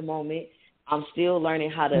live in the moment. I'm still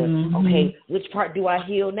learning how to, okay, which part do I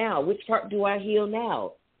heal now?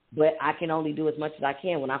 But I can only do as much as I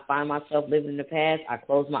can. When I find myself living in the past, I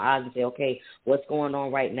close my eyes and say, okay, what's going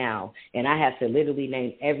on right now? And I have to literally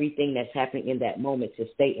name everything that's happening in that moment to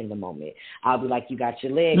stay in the moment. I'll be like, you got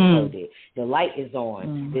your leg loaded. The light is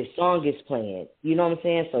on. This song is playing. You know what I'm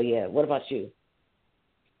saying? So, yeah, what about you?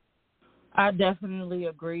 I definitely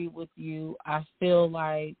agree with you. I feel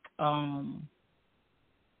like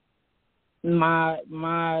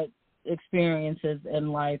my experiences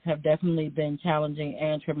in life have definitely been challenging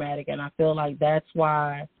and traumatic, and I feel like that's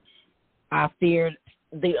why I feared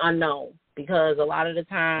the unknown, because a lot of the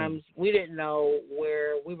times we didn't know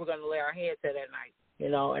where we were going to lay our heads at night, you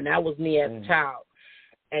know, and that was me as a child.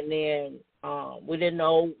 And then we didn't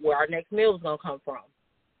know where our next meal was going to come from.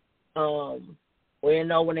 We didn't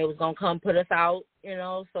know when they was going to come put us out, you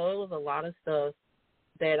know, so it was a lot of stuff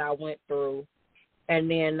that I went through. And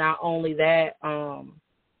then not only that,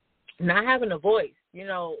 not having a voice, you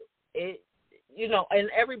know, in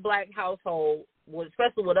every black household,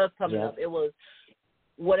 especially with us coming up, it was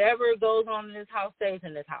whatever goes on in this house stays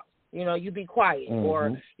in this house. You know, you be quiet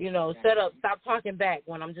or, you know, stop talking back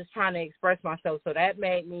when I'm just trying to express myself. So that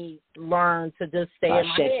made me learn to just stay in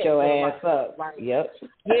my head. Shut your ass up. Like, yep.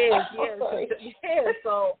 Yes.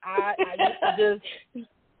 So I used to just,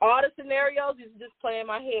 all the scenarios used to just play in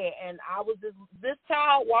my head. And I was just this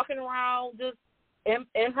child walking around just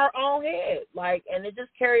in her own head, like, and it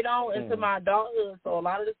just carried on into my adulthood. So a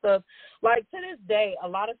lot of the stuff, like to this day, a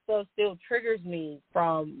lot of stuff still triggers me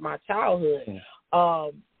from my childhood.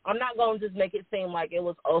 I'm not going to just make it seem like it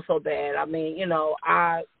was oh so bad. I mean, you know,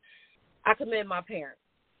 I commend my parents.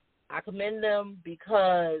 I commend them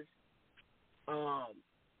because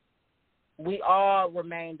we all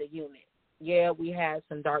remained a unit. Yeah, we had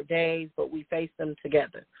some dark days, but we faced them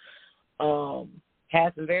together.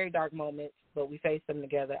 Had some very dark moments, but we faced them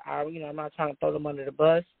together. I'm not trying to throw them under the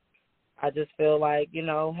bus. I just feel like, you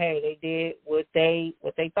know, hey, they did what they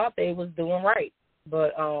thought they was doing right.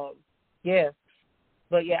 But yeah.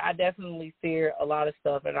 But yeah, I definitely fear a lot of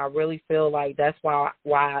stuff, and I really feel like that's why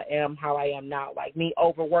I am how I am now. Like me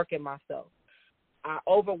overworking myself. I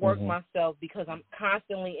overwork myself because I'm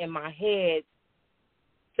constantly in my head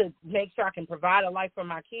to make sure I can provide a life for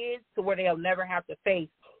my kids to where they'll never have to face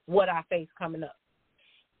what I face coming up.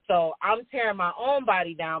 So I'm tearing my own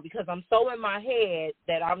body down because I'm so in my head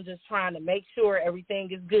that I'm just trying to make sure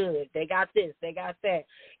everything is good. They got this, they got that.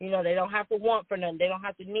 You know, they don't have to want for nothing. They don't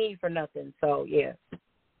have to need for nothing. So, yeah,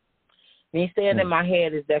 me staying in my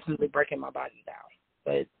head is definitely breaking my body down.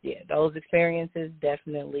 But, yeah, those experiences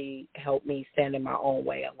definitely help me stand in my own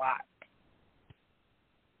way a lot.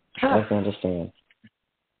 I can understand.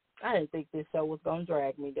 I didn't think this show was gonna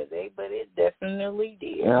drag me today, but it definitely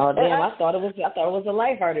did. Oh damn! I thought it was a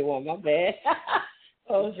lighthearted one. My bad.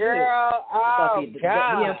 Oh girl! Oh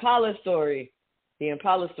God! The Impala story. The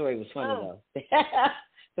Impala story was funny though,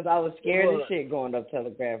 because I was scared as shit going up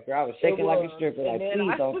Telegraph. Girl, I was shaking like a stripper. Like,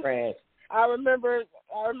 please don't crash. I remember.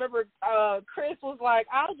 Chris was like,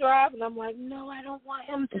 "I'll drive," and I'm like, "No, I don't want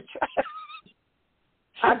him to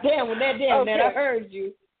drive." Damn! Well, man, I heard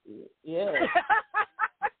you. Yeah.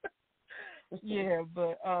 Yeah,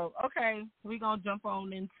 but okay, we're going to jump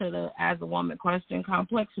on into the As a Woman question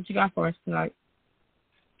complex. What you got for us tonight?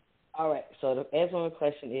 All right, so the As a Woman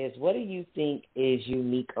question is, what do you think is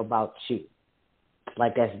unique about you?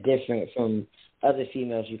 Like that's different from other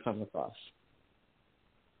females you come across?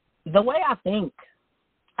 The way I think.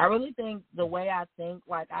 I really think the way I think,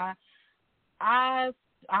 like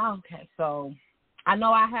okay, so I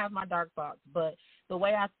know I have my dark thoughts, but the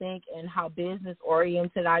way I think and how business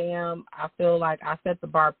oriented I am, I feel like I set the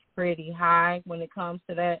bar pretty high when it comes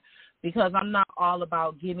to that because I'm not all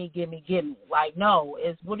about gimme. Like, no,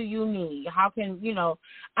 it's what do you need? How can,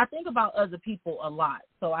 I think about other people a lot.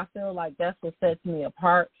 So I feel like that's what sets me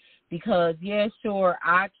apart because, yeah, sure,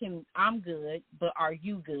 I'm good, but are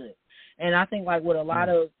you good? And I think like with a lot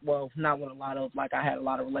of, well, not with a lot of, like I had a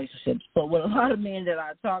lot of relationships, but with a lot of men that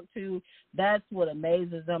I talk to, that's what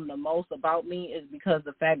amazes them the most about me is because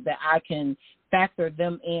the fact that I can factor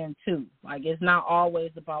them in too. Like it's not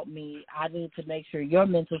always about me. I need to make sure your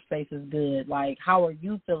mental space is good. Like how are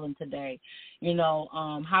you feeling today?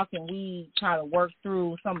 How can we try to work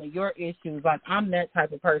through some of your issues? Like I'm that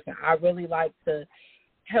type of person. I really like to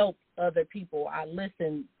help other people. I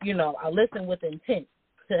listen with intent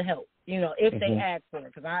to help. If they ask for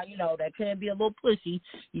it. Because, that can be a little pushy.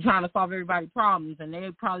 You're trying to solve everybody's problems, and they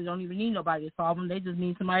probably don't even need nobody to solve them. They just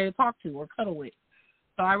need somebody to talk to or cuddle with.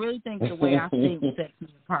 So I really think the way I think sets me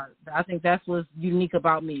apart. I think that's what's unique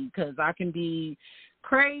about me because I can be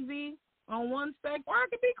crazy on one spec or I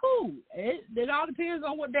can be cool. It all depends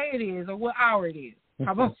on what day it is or what hour it is.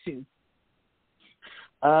 How about you?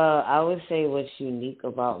 I would say what's unique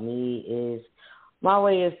about me is my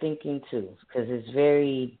way of thinking too, because it's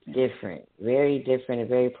very different and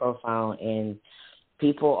very profound. And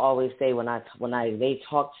people always say when they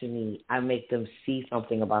talk to me, I make them see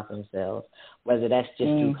something about themselves, whether that's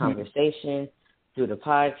just through conversation, through the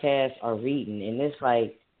podcast, or reading. And it's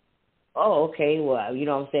like, oh, okay, well, you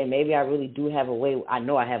know what I'm saying? Maybe I really do have a way. I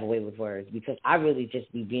know I have a way with words because I really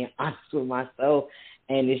just be being honest with myself.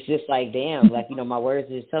 And it's just like, damn, like, my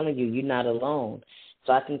words is telling you you're not alone.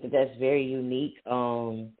 So I think that that's very unique.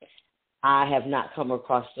 I have not come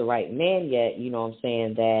across the right man yet,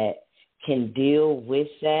 that can deal with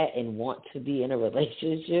that and want to be in a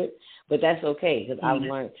relationship. But that's okay because I've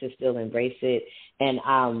learned to still embrace it. And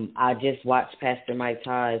I just watched Pastor Mike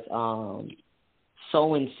Todd's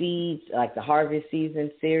Sowing Seeds, like the Harvest Season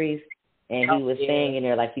series. And he was saying in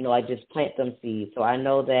there, like, I just plant them seeds. So I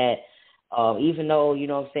know that even though,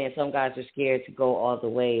 some guys are scared to go all the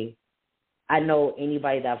way, I know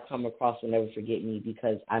anybody that I've come across will never forget me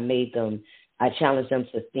because I challenged them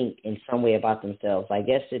to think in some way about themselves. Like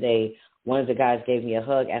yesterday, one of the guys gave me a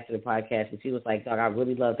hug after the podcast, and she was like, "Dog, I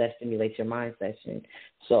really love that Stimulate Your Mind session."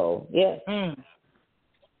 So, yeah.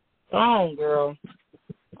 Oh, girl.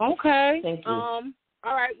 Okay. Thank you. All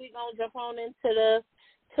right, we're going to jump on into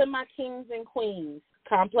to my kings and queens.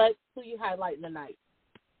 Complex, who you highlighting tonight?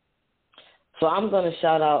 So I'm going to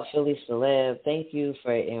shout out Philly Celeb. Thank you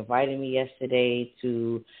for inviting me yesterday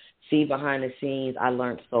to see behind the scenes. I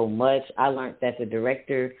learned so much. I learned that the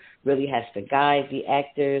director really has to guide the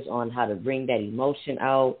actors on how to bring that emotion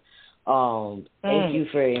out. Thank you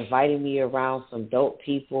for inviting me around some dope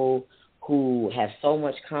people who have so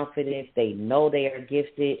much confidence. They know they are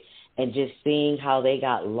gifted. And just seeing how they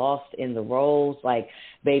got lost in the roles, like,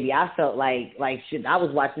 baby, I felt like shit. I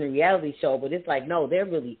was watching a reality show, but it's like, no, they're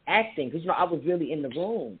really acting because I was really in the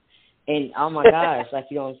room, and oh my gosh, like,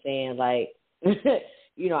 you know what I'm saying, like,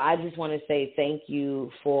 I just want to say thank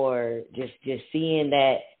you for just seeing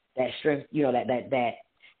that strength, that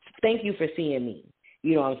thank you for seeing me.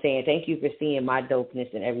 You know what I'm saying? Thank you for seeing my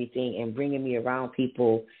dopeness and everything and bringing me around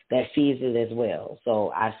people that sees it as well.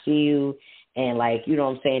 So I see you, and, like, you know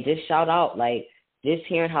what I'm saying, just shout out, like, just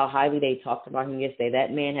hearing how highly they talked about him yesterday.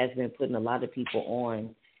 That man has been putting a lot of people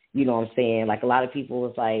on, you know what I'm saying? Like, a lot of people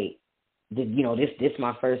was like, this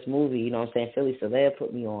my first movie, you know what I'm saying? Philly Celeb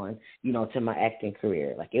put me on, to my acting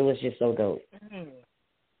career. Like, it was just so dope.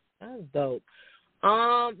 That's dope.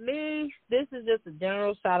 This is just a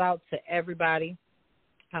general shout out to everybody.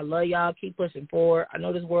 I love y'all. Keep pushing forward. I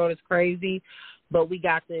know this world is crazy, but we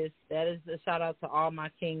got this. That is a shout out to all my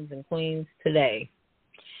kings and queens today.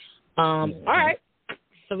 All right.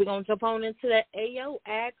 So we're going to jump on into that. Ayo,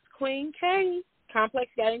 ask Queen K. Complex,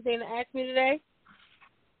 got anything to ask me today?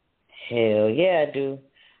 Hell yeah, I do.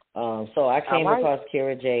 So I came across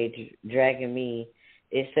Kira J dragging me.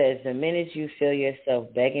 It says, the minute you feel yourself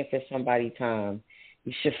begging for somebody's time,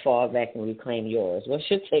 you should fall back and reclaim yours. What's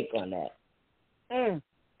your take on that?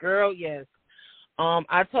 Girl, yes.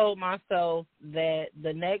 I told myself that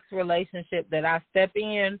the next relationship that I step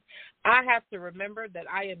in, I have to remember that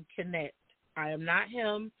I am Connect. I am not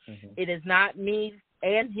him. Mm-hmm. It is not me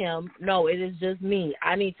and him. No, it is just me.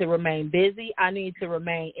 I need to remain busy. I need to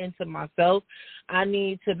remain into myself. I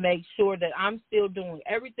need to make sure that I'm still doing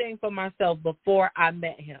everything for myself before I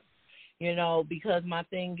met him, because my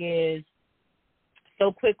thing is,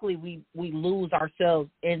 so quickly we lose ourselves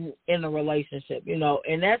in a relationship,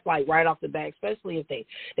 and that's like right off the bat, especially if they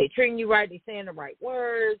treating you right, they saying the right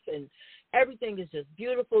words, and everything is just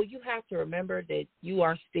beautiful. You have to remember that you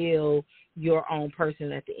are still your own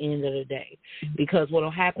person at the end of the day, because what will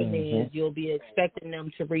happen is you'll be expecting them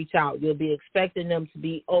to reach out. You'll be expecting them to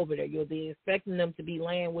be over there. You'll be expecting them to be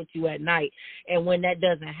laying with you at night, and when that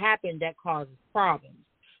doesn't happen, that causes problems.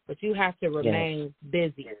 But you have to remain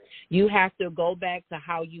busy. You have to go back to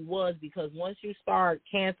how you was, because once you start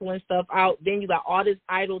canceling stuff out, then you got all this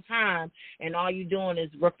idle time, and all you doing is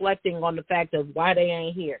reflecting on the fact of why they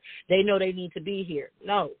ain't here. They know they need to be here.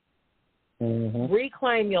 No.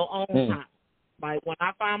 Reclaim your own time. Like, when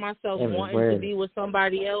I find myself wanting to be with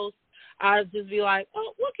somebody else, I just be like,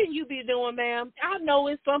 oh, what can you be doing, ma'am? I know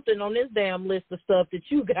it's something on this damn list of stuff that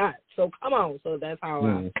you got. So come on. So that's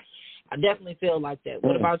how I definitely feel like that.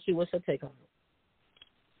 What about you? What's your take on it?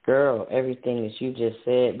 Girl, everything that you just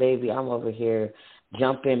said, baby, I'm over here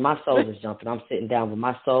jumping. My soul is jumping. I'm sitting down, but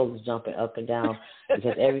my soul is jumping up and down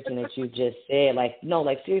because everything that you just said,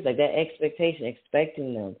 seriously, like that expectation,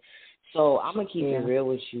 expecting them. So I'm going to keep it real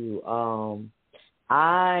with you.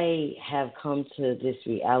 I have come to this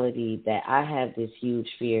reality that I have this huge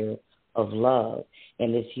fear of love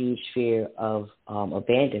and this huge fear of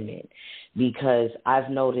abandonment, because I've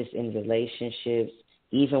noticed in relationships,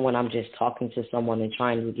 even when I'm just talking to someone and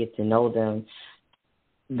trying to get to know them,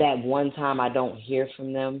 that one time I don't hear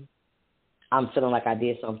from them, I'm feeling like I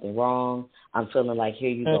did something wrong. I'm feeling like, here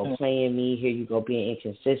you go playing me, here you go being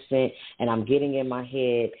inconsistent, and I'm getting in my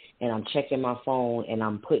head and I'm checking my phone and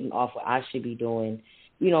I'm putting off what I should be doing,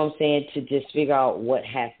 you know what I'm saying, to just figure out what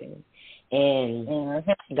happened. And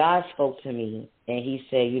God spoke to me and he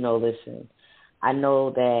said, listen, I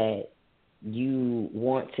know that you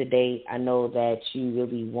want to date. I know that you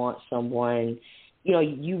really want someone,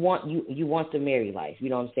 you want the married life. You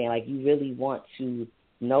know what I'm saying? Like, you really want to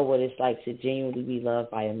know what it's like to genuinely be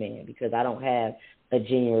loved by a man, because I don't have a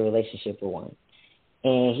genuine relationship with one.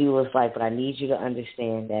 And he was like, but I need you to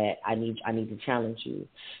understand that I need to challenge you,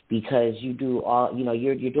 because you do all,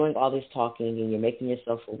 you're doing all this talking and you're making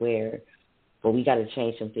yourself aware, but we got to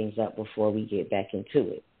change some things up before we get back into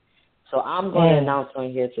it. So I'm going to announce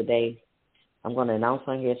on here today,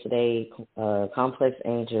 Complex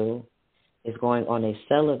Angel is going on a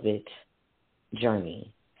celibate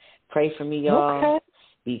journey. Pray for me, y'all,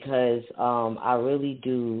 because I really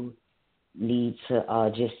do need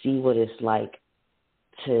to just see what it's like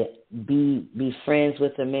to be friends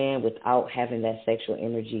with a man without having that sexual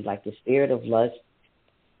energy. Like, the spirit of lust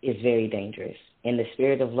is very dangerous, and the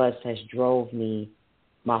spirit of lust has drove me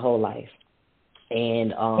my whole life.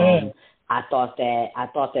 And I thought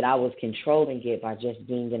that I was controlling it by just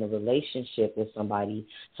being in a relationship with somebody,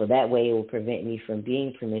 so that way it would prevent me from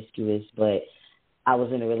being promiscuous. But I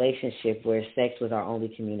was in a relationship where sex was our only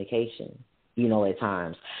communication, at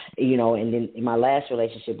times. And then in my last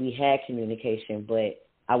relationship, we had communication, but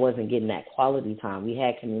I wasn't getting that quality time. We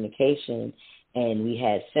had communication and we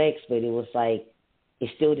had sex, but it was like, it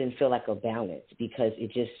still didn't feel like a balance, because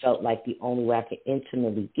it just felt like the only way I could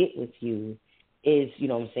intimately get with you is,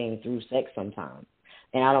 through sex sometimes.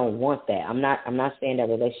 And I don't want that. I'm not saying that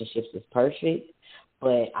relationships is perfect,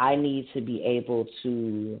 but I need to be able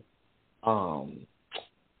to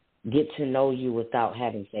get to know you without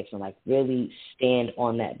having sex and like really stand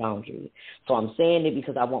on that boundary. So I'm saying it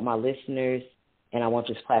because I want my listeners and I want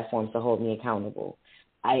this platform to hold me accountable.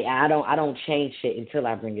 I don't change shit until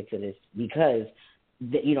I bring it to this because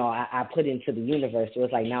I put it into the universe, so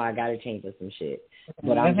it's like now I gotta change up some shit.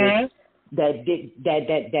 But I'm just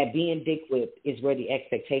that being dick whipped is where the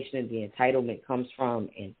expectation and the entitlement comes from,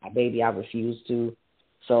 and baby, I refuse to.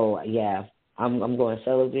 So yeah, I'm going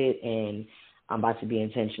celibate, and I'm about to be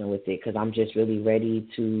intentional with it because I'm just really ready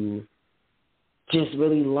to just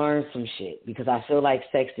really learn some shit because I feel like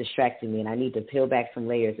sex distracted me, and I need to peel back some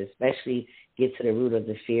layers, especially get to the root of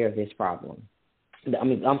the fear of this problem. Get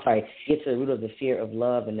to the root of the fear of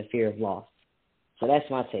love and the fear of loss. So that's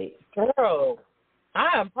my take. Girl,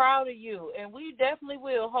 I am proud of you, and we definitely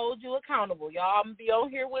will hold you accountable. Y'all, I'm going to be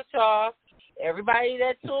on here with y'all. Everybody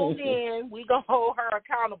that tuned in, we going to hold her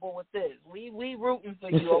accountable with this. We rooting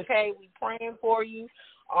for you, okay? We praying for you.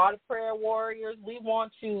 All the prayer warriors, we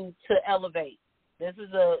want you to elevate. This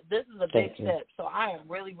is a big step. So I am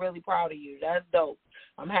really, really proud of you. That's dope.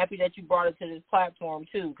 I'm happy that you brought it to this platform,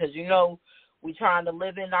 too, because, we trying to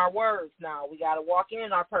live in our words now. We got to walk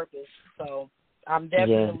in our purpose. So I'm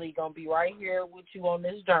definitely going to be right here with you on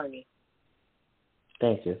this journey.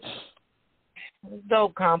 Thank you. It's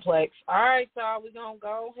dope, Complex. All right, y'all, we're going to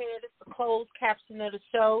go ahead. It's the closed caption of the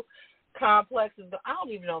show. Complex is I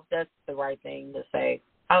don't even know if that's the right thing to say.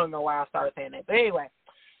 I don't know why I started saying that. But anyway,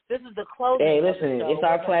 this is the closing. Hey, listen, it's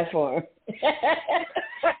our platform.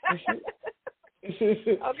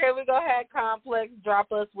 Okay, we go ahead, Complex.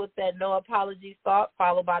 Drop us with that no apologies thought,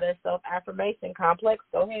 followed by that self-affirmation. Complex,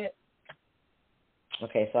 go ahead.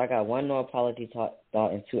 Okay, so I got one no apology thought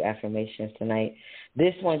and two affirmations tonight.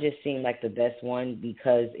 This one just seemed like the best one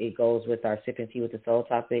because it goes with our sipping tea with the soul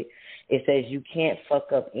topic. It says you can't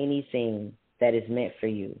fuck up anything that is meant for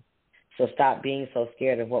you. So stop being so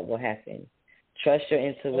scared of what will happen. Trust your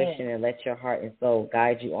intuition and let your heart and soul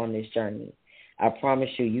guide you on this journey. I promise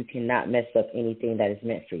you cannot mess up anything that is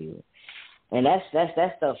meant for you. And that's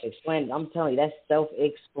self-explained. I'm telling you, that's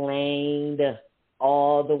self-explained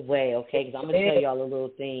all the way, okay? Because I'm going to tell y'all a little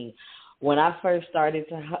thing. When I first started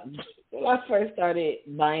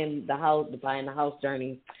buying the house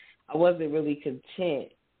journey, I wasn't really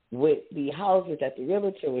content with the houses that the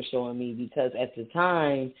realtor was showing me because at the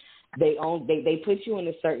time they put you in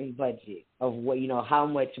a certain budget of what how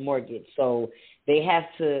much mortgage. So they have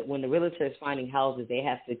to, when the realtor is finding houses, they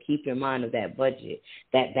have to keep in mind of that budget.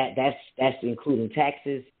 That's including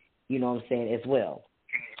taxes, as well.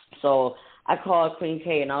 So I called Queen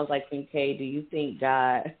K and I was like, Queen K, do you think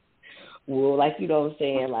God will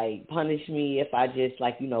punish me if I just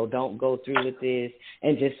don't go through with this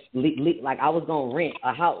and just I was gonna rent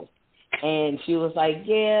a house? And she was like,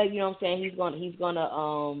 yeah, he's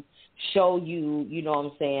gonna show you,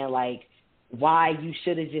 why you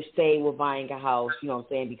should have just stayed with buying a house,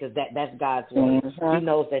 because that's God's way. Mm-hmm. He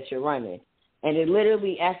knows that you're running. And it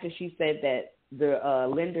literally, after she said that, the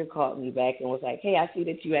lender called me back and was like, hey, I see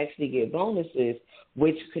that you actually get bonuses,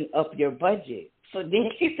 which can up your budget. So then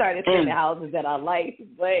she started saying the houses that I like.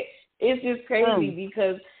 But it's just crazy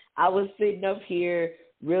because I was sitting up here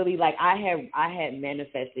really I had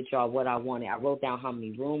manifested, y'all, what I wanted. I wrote down how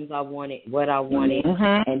many rooms I wanted, what I wanted,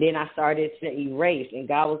 and then I started to erase. And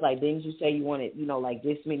God was like, didn't you say you wanted,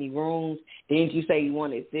 this many rooms? Didn't you say you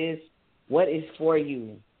wanted this? What is for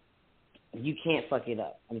you? You can't fuck it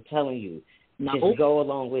up. I'm telling you. No. Just go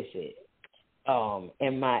along with it.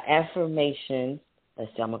 And my affirmation,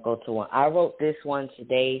 let's see, I'm going to go to one. I wrote this one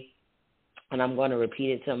today, and I'm going to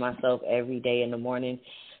repeat it to myself every day in the morning.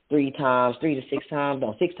 6 times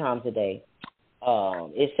a day.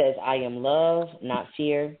 It says, I am love, not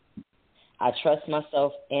fear. I trust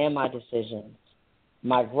myself and my decisions.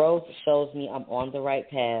 My growth shows me I'm on the right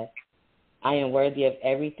path. I am worthy of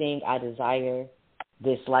everything I desire.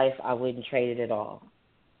 This life, I wouldn't trade it at all.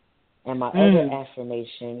 And my other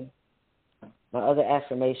affirmation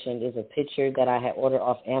is a picture that I had ordered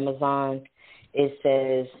off Amazon. It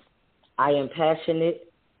says, I am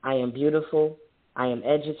passionate. I am beautiful. I am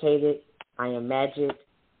educated, I am magic,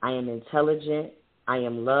 I am intelligent, I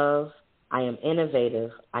am love, I am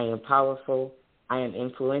innovative, I am powerful, I am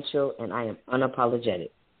influential, and I am unapologetic.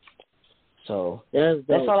 So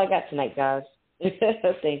that's all I got tonight, guys.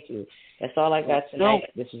 Thank you. That's all I got tonight.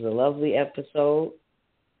 This is a lovely episode.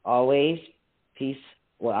 Always peace.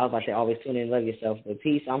 Well, I was about to say always tune in and love yourself, but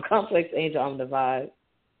peace. I'm Complex Angel, I'm the vibe.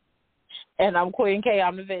 And I'm Queen K,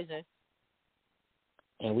 I'm the vision.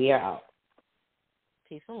 And we are out.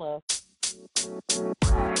 Peace and love.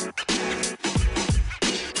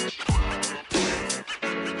 You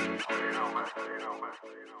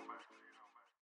know, man.